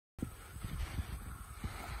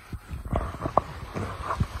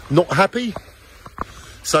Not happy,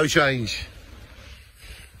 so change.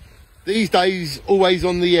 These days, always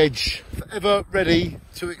on the edge, forever ready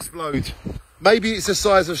to explode. Maybe it's a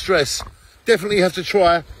size of stress. Definitely have to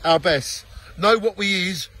try our best. Know what we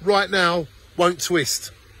is right now, won't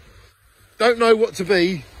twist. Don't know what to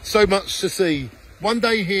be, so much to see. One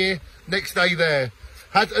day here, next day there.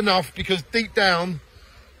 Had enough because deep down,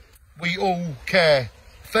 we all care.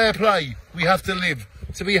 Fair play, we have to live.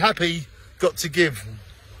 To be happy, got to give.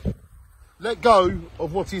 Let go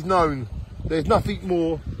of what is known. There's nothing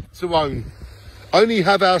more to own. Only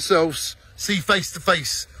have ourselves see face to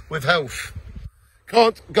face with health.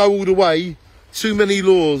 Can't go all the way. Too many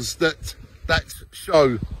laws that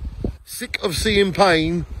show. Sick of seeing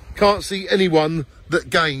pain. Can't see anyone that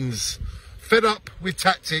gains. Fed up with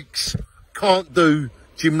tactics. Can't do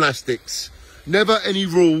gymnastics. Never any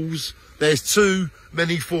rules. There's too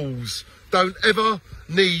many fools. Don't ever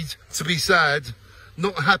need to be sad.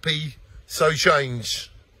 Not happy, so change.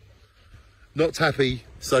 Not happy,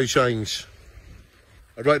 so change.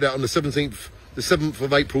 I wrote that on the 7th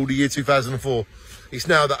of April, the year 2004. It's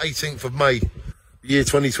now the 18th of May, the year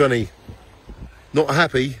 2020. Not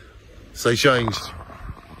happy, so changed.